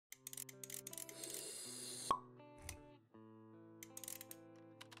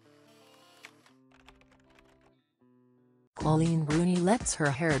Coleen Rooney lets her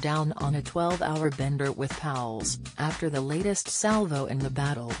hair down on a 12-hour bender with pals, after the latest salvo in the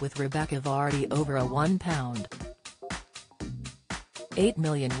battle with Rebecca Vardy over a £1.8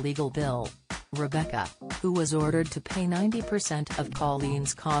 million legal bill. Rebecca, who was ordered to pay 90% of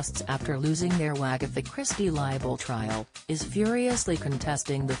Coleen's costs after losing their Wagatha Christie libel trial, is furiously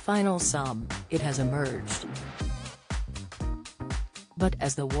contesting the final sum, it has emerged. But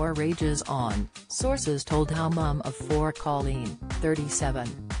as the war rages on, sources told how mum of four Coleen, 37,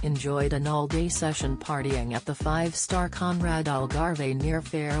 enjoyed an all-day session partying at the five-star Conrad Algarve near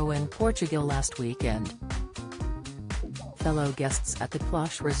Faro in Portugal last weekend. Fellow guests at the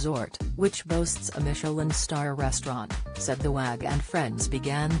plush resort, which boasts a Michelin star restaurant, said the WAG and friends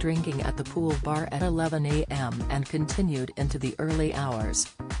began drinking at the pool bar at 11 a.m. and continued into the early hours.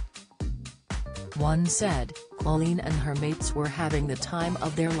 One said, Coleen and her mates were having the time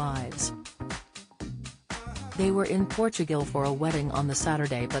of their lives. They were in Portugal for a wedding on the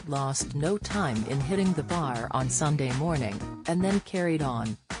Saturday but lost no time in hitting the bar on Sunday morning, and then carried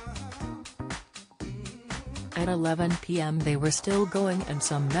on. At 11 p.m. they were still going and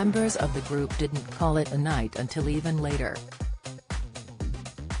some members of the group didn't call it a night until even later.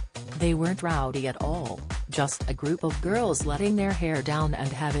 They weren't rowdy at all, just a group of girls letting their hair down and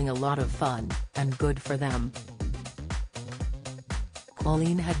having a lot of fun, and good for them.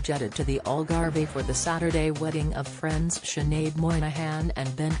 Coleen had jetted to the Algarve for the Saturday wedding of friends Sinead Moynihan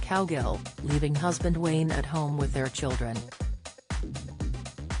and Ben Cowgill, leaving husband Wayne at home with their children.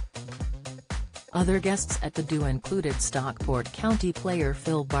 Other guests at the do included Stockport County player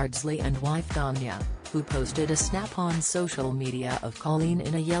Phil Bardsley and wife Danya, who posted a snap on social media of Coleen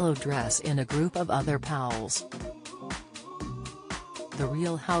in a yellow dress in a group of other pals. The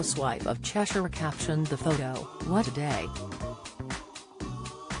Real Housewife of Cheshire captioned the photo, "What a day.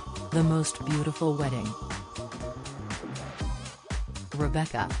 The most beautiful wedding."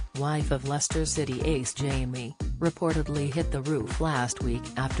 Rebecca, wife of Leicester City ace Jamie, reportedly hit the roof last week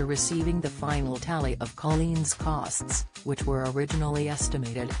after receiving the final tally of Coleen's costs, which were originally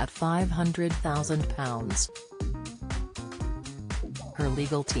estimated at £500,000. Her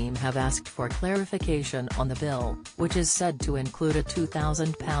legal team have asked for clarification on the bill, which is said to include a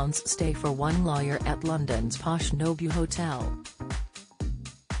 £2,000 stay for one lawyer at London's posh Nobu Hotel.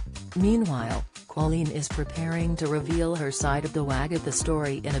 Meanwhile, Coleen is preparing to reveal her side of the Wagatha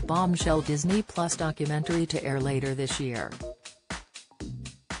story in a bombshell Disney Plus documentary to air later this year.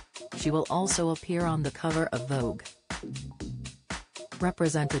 She will also appear on the cover of Vogue.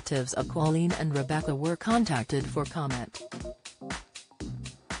 Representatives of Coleen and Rebecca were contacted for comment.